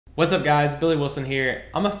What's up guys, Billy Wilson here.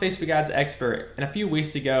 I'm a Facebook ads expert, and a few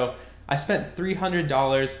weeks ago I spent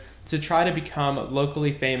 $300 to try to become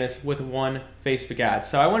locally famous with one Facebook ad.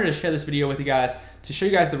 So I wanted to share this video with you guys to show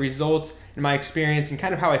you guys the results and my experience and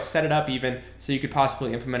kind of how I set it up even so you could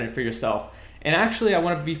possibly implement it for yourself. And actually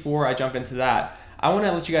before I jump into that, I want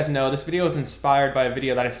to let you guys know this video is inspired by a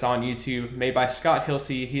video that I saw on YouTube made by Scott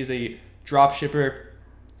Hilsey. He's a drop shipper.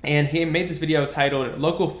 And he made this video titled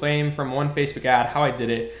Local Fame from One Facebook Ad, How I Did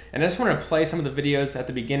It. And I just want to play some of the videos at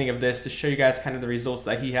the beginning of this to show you guys kind of the results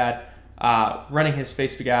that he had running his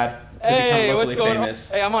Facebook ad to become locally famous.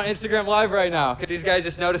 Hey, I'm on Instagram Live right now. These guys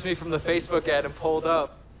just noticed me from the Facebook ad and pulled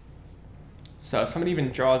up. So somebody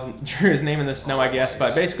even drew his name in the snow, I guess.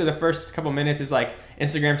 But basically the first couple minutes is like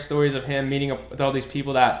Instagram stories of him meeting up with all these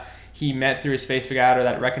people that he met through his Facebook ad or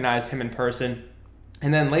that recognized him in person.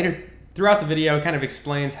 And then later, throughout the video, it kind of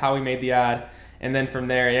explains how he made the ad, and then from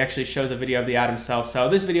there, he actually shows a video of the ad himself. So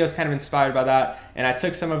this video is kind of inspired by that, and I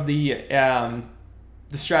took some of the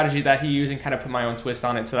strategy that he used and kind of put my own twist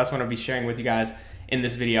on it. So that's what I'll be sharing with you guys in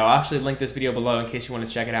this video. I'll actually link this video below in case you want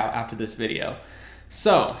to check it out after this video.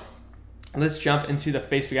 So let's jump into the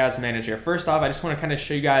Facebook Ads Manager. First off, I just want to kind of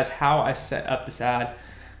show you guys how I set up this ad.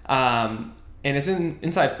 And it's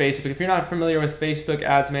inside Facebook. If you're not familiar with Facebook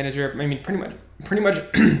Ads Manager, I mean pretty much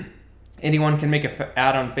anyone can make an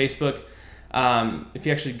ad on Facebook. If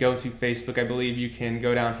you actually go to Facebook, I believe you can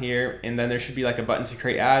go down here and then there should be like a button to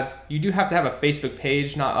create ads. You do have to have a Facebook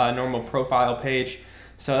page, not a normal profile page.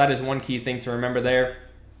 So that is one key thing to remember there.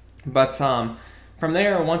 But from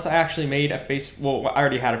there, once I actually made I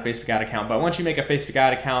already had a Facebook ad account, but once you make a Facebook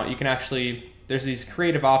ad account, you can actually, there's these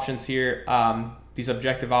creative options here, these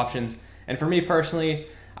objective options. And for me personally,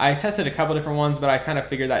 I tested a couple different ones, but I kind of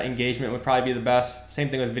figured that engagement would probably be the best. Same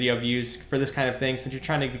thing with video views for this kind of thing. Since you're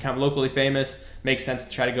trying to become locally famous, makes sense to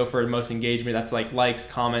try to go for the most engagement. That's like likes,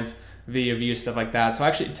 comments, video views, stuff like that. So I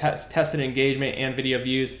actually tested engagement and video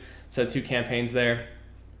views. So 2 campaigns there.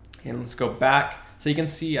 And let's go back. So you can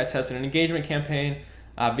see I tested an engagement campaign,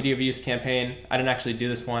 video views campaign. I didn't actually do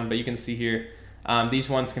this one, but you can see here, these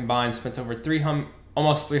ones combined spent over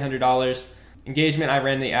almost $300. Engagement, I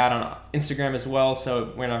ran the ad on Instagram as well, so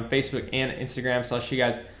it went on Facebook and Instagram, so I'll show you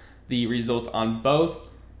guys the results on both.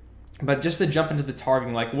 But just to jump into the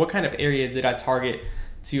targeting, like what kind of area did I target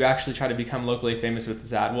to actually try to become locally famous with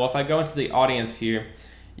this ad? Well, if I go into the audience here,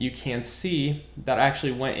 you can see that I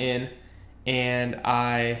actually went in and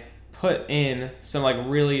I put in some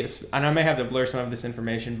and I may have to blur some of this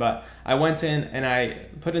information, but I went in and I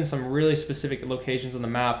put in some really specific locations on the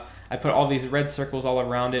map. I put all these red circles all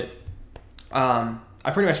around it. I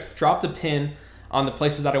pretty much dropped a pin on the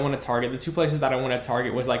places that I want to target. The 2 places that I want to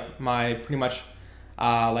target was like my pretty much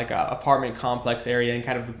like a apartment complex area and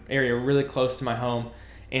kind of the area really close to my home,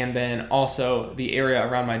 and then also the area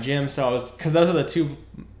around my gym. So because those are the 2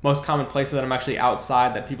 most common places that I'm actually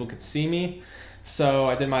outside that people could see me. So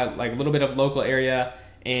I did my little bit of local area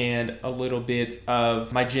and a little bit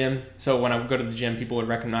of my gym. So when I would go to the gym, people would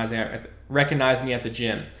recognize me at the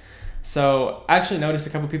gym. So I actually noticed a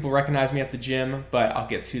couple people recognize me at the gym, but I'll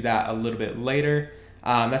get to that a little bit later.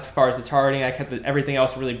 That's as far as the targeting. I kept everything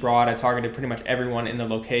else really broad. I targeted pretty much everyone in the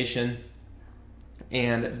location,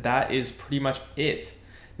 and that is pretty much it.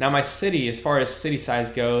 Now my city, as far as city size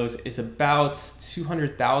goes, is about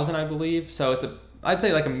 200,000, I believe. So I'd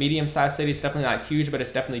say like a medium-sized city. It's definitely not huge, but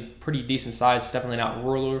it's definitely pretty decent size. It's definitely not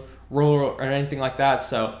rural or anything like that.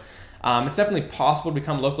 So it's definitely possible to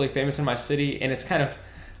become locally famous in my city, and it's kind of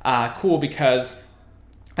cool because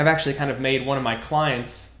I've actually kind of made one of my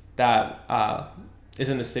clients that is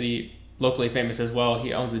in the city locally famous as well.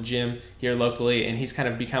 He owns a gym here locally, and he's kind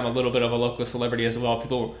of become a little bit of a local celebrity as well.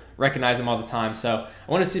 People recognize him all the time. So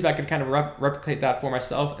I want to see if I could kind of replicate that for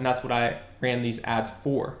myself, and that's what I ran these ads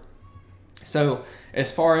for. So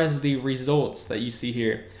as far as the results that you see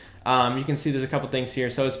here, you can see there's a couple things here.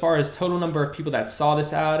 So as far as total number of people that saw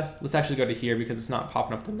this ad, let's actually go to here because it's not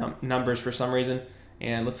popping up the numbers for some reason.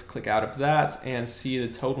 And let's click out of that and see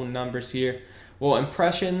the total numbers here. Well,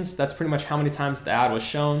 impressions, that's pretty much how many times the ad was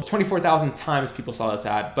shown. 24,000 times people saw this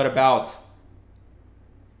ad, but about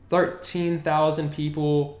 13,000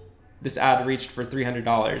 people this ad reached for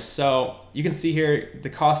 $300. So you can see here the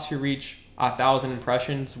cost to reach 1,000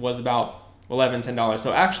 impressions was about $11, $10.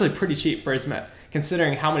 So actually pretty cheap for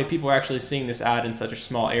considering how many people are actually seeing this ad in such a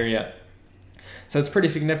small area. So it's pretty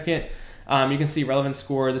significant. You can see relevance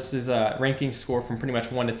score. This is a ranking score from pretty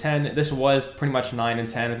much 1 to 10. This was pretty much 9 and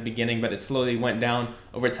 10 at the beginning, but it slowly went down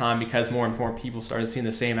over time because more and more people started seeing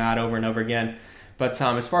the same ad over and over again. But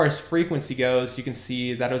as far as frequency goes, you can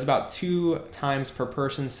see that it was about 2 times per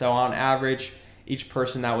person. So on average, each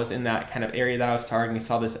person that was in that kind of area that I was targeting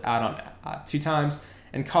saw this ad on 2 times.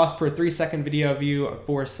 And cost per 3-second video view,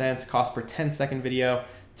 4 cents. Cost per 10-second video,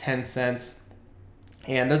 10 cents.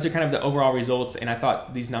 And those are kind of the overall results. And I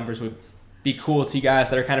thought these numbers would be cool to you guys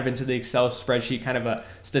that are kind of into the Excel spreadsheet, kind of a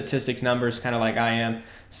statistics numbers, kind of like I am.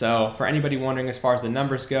 So for anybody wondering as far as the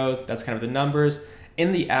numbers go, that's kind of the numbers.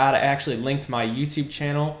 In the ad, I actually linked my YouTube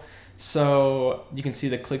channel. So you can see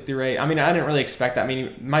the click-through rate. I mean, I didn't really expect that. I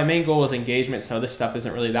mean, my main goal was engagement, so this stuff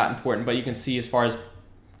isn't really that important. But you can see as far as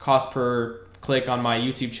cost per click on my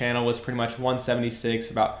YouTube channel was pretty much $1.76,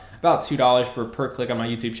 about $2 per click on my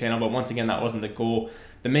YouTube channel. But once again, that wasn't the goal.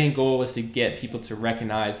 The main goal was to get people to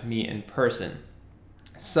recognize me in person.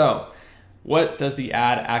 So what does the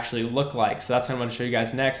ad actually look like? So that's what I'm going to show you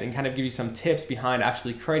guys next, and kind of give you some tips behind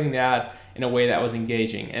actually creating the ad in a way that was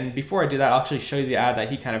engaging. And before I do that, I'll actually show you the ad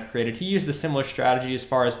that he kind of created. He used a similar strategy as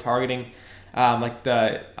far as targeting like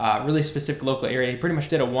the really specific local area. He pretty much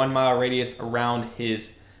did a 1-mile radius around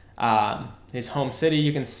his home city.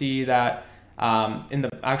 You can see that I'll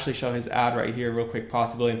actually show his ad right here real quick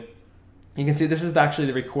possibly. You can see this is actually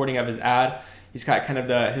the recording of his ad. He's got kind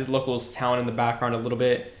of his local town in the background a little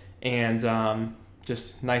bit, and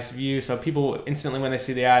just nice view. So people instantly when they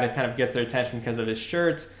see the ad, it kind of gets their attention because of his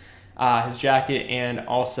shirt, his jacket, and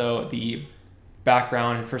also the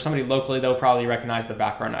background. And for somebody locally, they'll probably recognize the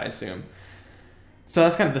background, I assume. So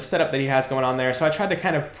that's kind of the setup that he has going on there. So I tried to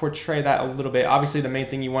kind of portray that a little bit. Obviously, the main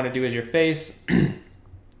thing you want to do is your face.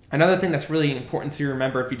 Another thing that's really important to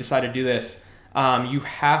remember if you decide to do this, you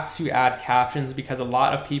have to add captions, because a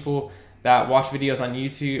lot of people that watch videos on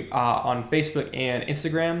YouTube, on Facebook and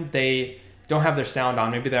Instagram, they don't have their sound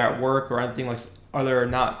on. Maybe they're at work or anything like, or they're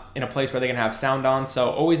not in a place where they can have sound on. So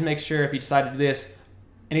always make sure if you decide to do this,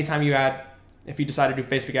 anytime if you decide to do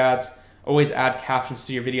Facebook ads, always add captions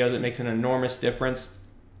to your videos. It makes an enormous difference.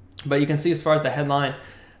 But you can see as far as the headline,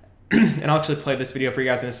 and I'll actually play this video for you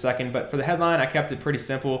guys in a second, but for the headline, I kept it pretty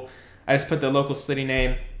simple. I just put the local city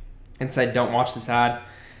name and said, don't watch this ad.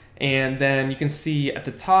 And then you can see at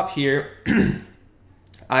the top here,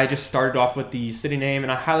 I just started off with the city name,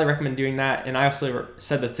 and I highly recommend doing that. And I also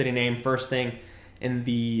said the city name first thing in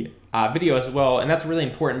the video as well. And that's really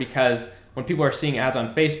important, because when people are seeing ads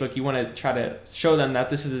on Facebook, you want to try to show them that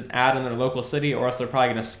this is an ad in their local city, or else they're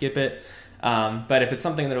probably going to skip it. But if it's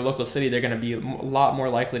something in their local city, they're going to be a lot more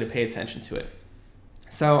likely to pay attention to it.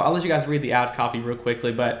 So I'll let you guys read the ad copy real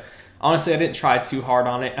quickly, but honestly, I didn't try too hard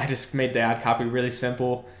on it. I just made the ad copy really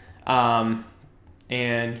simple, and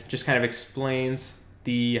just kind of explains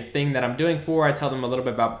the thing that I'm doing for. I tell them a little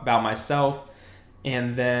bit about myself,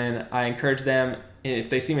 and then I encourage them, if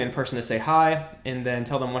they see me in person, to say hi, and then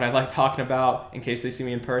tell them what I like talking about in case they see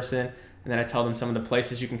me in person. And then I tell them some of the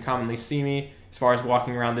places you can commonly see me as far as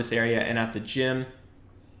walking around this area and at the gym.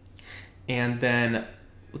 And then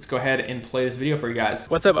let's go ahead and play this video for you guys.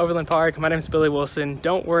 What's up, Overland Park? My name is Billy Wilson.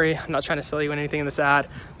 Don't worry, I'm not trying to sell you anything in this ad.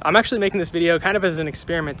 I'm actually making this video kind of as an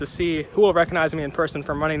experiment to see who will recognize me in person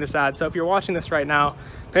from running this ad. So if you're watching this right now,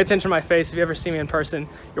 pay attention to my face. If you ever see me in person,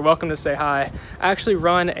 you're welcome to say hi. I actually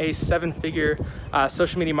run a 7-figure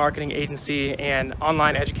social media marketing agency and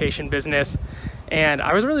online education business. And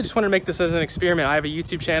I was really just wanting to make this as an experiment. I have a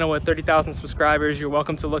YouTube channel with 30,000 subscribers. You're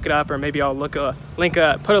welcome to look it up, or maybe I'll put a link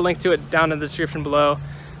to it down in the description below.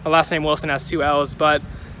 My last name Wilson has 2 L's, but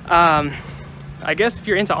I guess if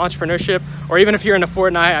you're into entrepreneurship, or even if you're into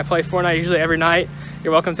Fortnite, I play Fortnite usually every night.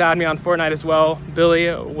 You're welcome to add me on Fortnite as well.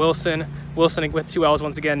 Billy Wilson, Wilson with 2 L's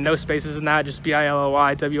once again, no spaces in that, just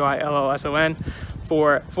BILLYWILLSON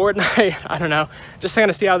for Fortnite. I don't know, just kind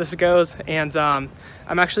of see how this goes. And I'm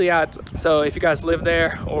actually so if you guys live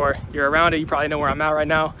there or you're around it, you probably know where I'm at right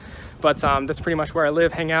now. But that's pretty much where I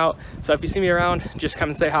live, hang out. So if you see me around, just come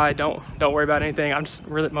and say hi. Don't worry about anything. I'm just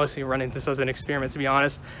really mostly running this as an experiment, to be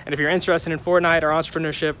honest. And if you're interested in Fortnite or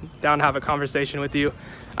entrepreneurship, down to have a conversation with you.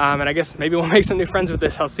 And I guess maybe we'll make some new friends with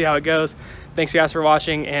this. I'll see how it goes. Thanks, guys, for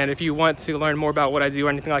watching. And if you want to learn more about what I do or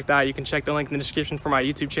anything like that, you can check the link in the description for my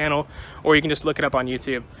YouTube channel, or you can just look it up on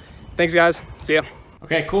YouTube. Thanks, guys. See ya.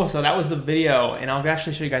 Okay, cool. So that was the video, and I'll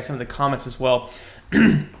actually show you guys some of the comments as well.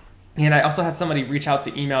 And I also had somebody reach out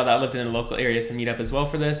to email that lived in a local area to meet up as well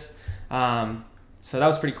for this. So that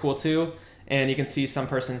was pretty cool too. And you can see some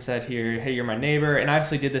person said here, hey, you're my neighbor. And I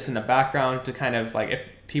actually did this in the background to kind of like, if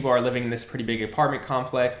people are living in this pretty big apartment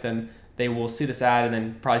complex, then they will see this ad and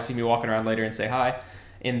then probably see me walking around later and say hi.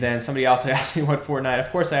 And then somebody also asked me what Fortnite. Of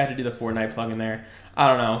course I had to do the Fortnite plug in there. I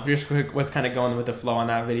don't know, just was kind of going with the flow on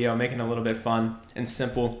that video, making it a little bit fun and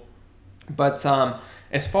simple. But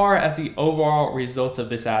as far as the overall results of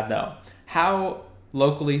this ad though, how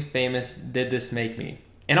locally famous did this make me?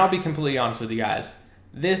 And I'll be completely honest with you guys,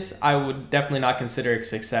 This I would definitely not consider a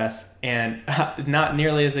success, and not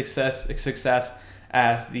nearly as success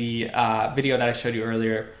as the video that I showed you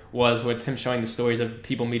earlier was, with him showing the stories of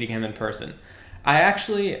people meeting him in person.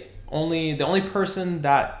 The only person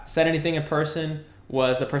that said anything in person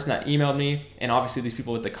was the person that emailed me, and obviously these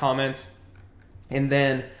people with the comments. And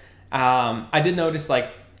then I did notice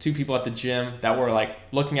like 2 people at the gym that were like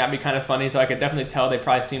looking at me kind of funny, so I could definitely tell they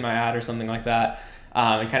probably seen my ad or something like that,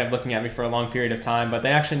 and kind of looking at me for a long period of time, but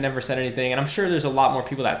they actually never said anything. And I'm sure there's a lot more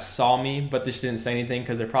people that saw me but just didn't say anything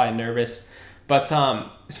because they're probably nervous. But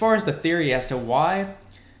as far as the theory as to why,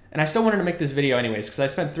 and I still wanted to make this video anyways because I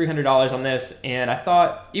spent $300 on this, and I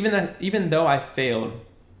thought even though I failed,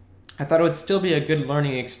 I thought it would still be a good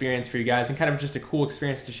learning experience for you guys and kind of just a cool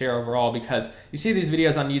experience to share overall, because you see these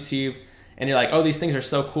videos on YouTube and you're like, oh, these things are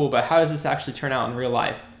so cool, but how does this actually turn out in real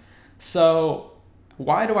life? So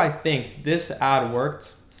why do I think this ad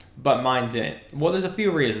worked but mine didn't? Well, there's a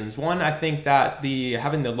few reasons. One, I think that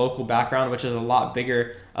having the local background, which is a lot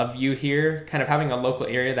bigger of you here, kind of having a local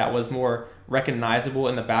area that was more recognizable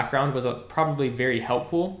in the background was probably very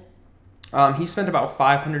helpful. He spent about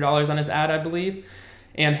 $500 on his ad, I believe.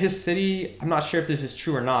 And his city, I'm not sure if this is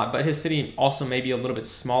true or not, but his city also may be a little bit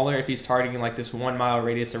smaller if he's targeting like this 1 mile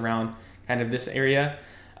radius around kind of this area.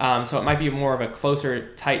 So it might be more of a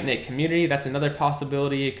closer, tight-knit community. That's another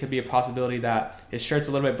possibility. It could be a possibility that his shirt's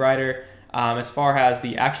a little bit brighter. As far as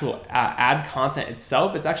the actual ad content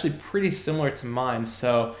itself, it's actually pretty similar to mine.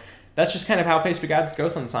 So that's just kind of how Facebook ads go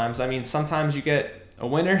sometimes. I mean, sometimes you get a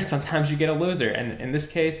winner, sometimes you get a loser. And in this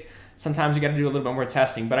case, sometimes you got to do a little bit more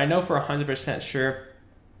testing. But I know for 100% sure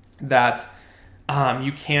that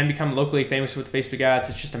you can become locally famous with Facebook ads.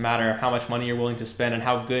 It's just a matter of how much money you're willing to spend and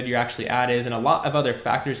how good your actually ad is, and a lot of other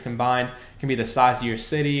factors combined. It can be the size of your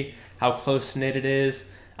city, how close knit it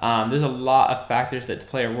is. There's a lot of factors that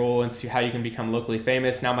play a role into how you can become locally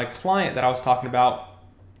famous. Now, my client that I was talking about,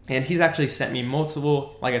 and he's actually sent me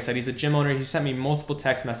multiple, like I said, he's a gym owner. He sent me multiple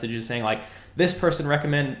text messages saying like, this person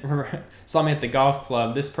saw me at the golf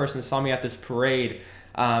club. This person saw me at this parade.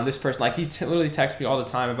 This person, like, he literally texts me all the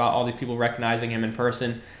time about all these people recognizing him in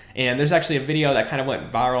person. And there's actually a video that kind of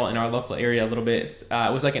went viral in our local area a little bit.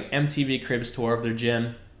 It was like an MTV Cribs tour of their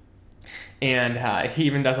gym. And he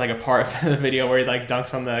even does like a part of the video where he like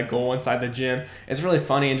dunks on the goal inside the gym. It's really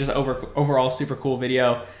funny and just overall super cool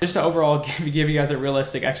video. Just to overall give you guys a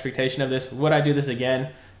realistic expectation of this. Would I do this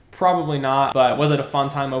again? Probably not. But was it a fun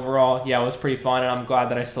time overall? Yeah, it was pretty fun, and I'm glad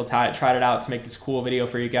that I still tried it out to make this cool video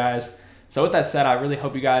for you guys. So with that said, I really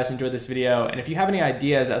hope you guys enjoyed this video. And if you have any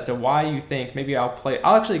ideas as to why you think, maybe I'll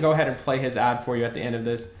actually go ahead and play his ad for you at the end of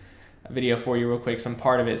this video for you real quick, some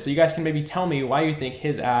part of it. So you guys can maybe tell me why you think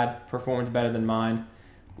his ad performed better than mine.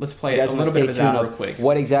 Let's play a little bit of his ad real quick.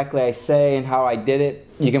 What exactly I say and how I did it,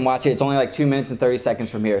 you can watch it. It's only like 2 minutes and 30 seconds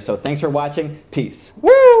from here. So thanks for watching. Peace.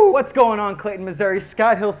 Woo! What's going on, Clayton, Missouri?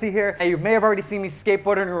 Scott Hilsey here. Hey, you may have already seen me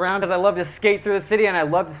skateboarding around because I love to skate through the city, and I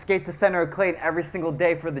love to skate the center of Clayton every single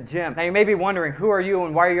day for the gym. Now you may be wondering, who are you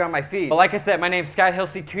and why are you on my feed? Well, like I said, my name's Scott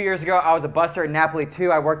Hilsey. 2 years ago, I was a busser in Napoli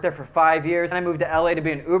too. I worked there for 5 years, and I moved to LA to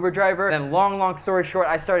be an Uber driver. Then long story short,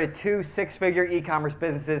 I started 2 six-figure e-commerce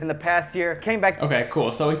businesses in the past year. Came back. Okay,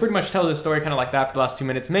 cool. So he pretty much tells his story kind of like that for the last 2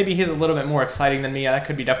 minutes. Maybe he's a little bit more exciting than me. That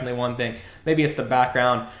could be definitely one thing. Maybe it's the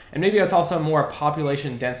background, and maybe it's also a more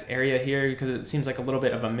population dense area here, because it seems like a little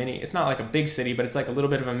bit of a mini, it's not like a big city, but it's like a little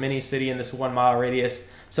bit of a mini city in this 1 mile radius.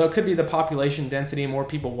 So it could be the population density, more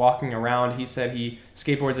people walking around. He said he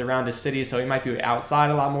skateboards around his city, so he might be outside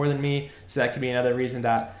a lot more than me. So that could be another reason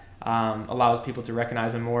that allows people to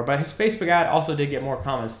recognize him more. But his Facebook ad also did get more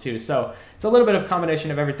comments too. So it's a little bit of a combination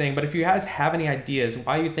of everything. But if you guys have any ideas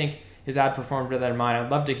why you think his ad performed better than mine,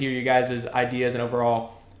 I'd love to hear you guys' ideas. And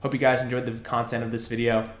overall, hope you guys enjoyed the content of this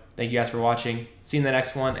video. Thank you guys for watching. See you in the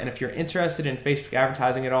next one. And if you're interested in Facebook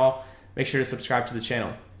advertising at all, make sure to subscribe to the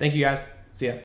channel. Thank you guys. See ya.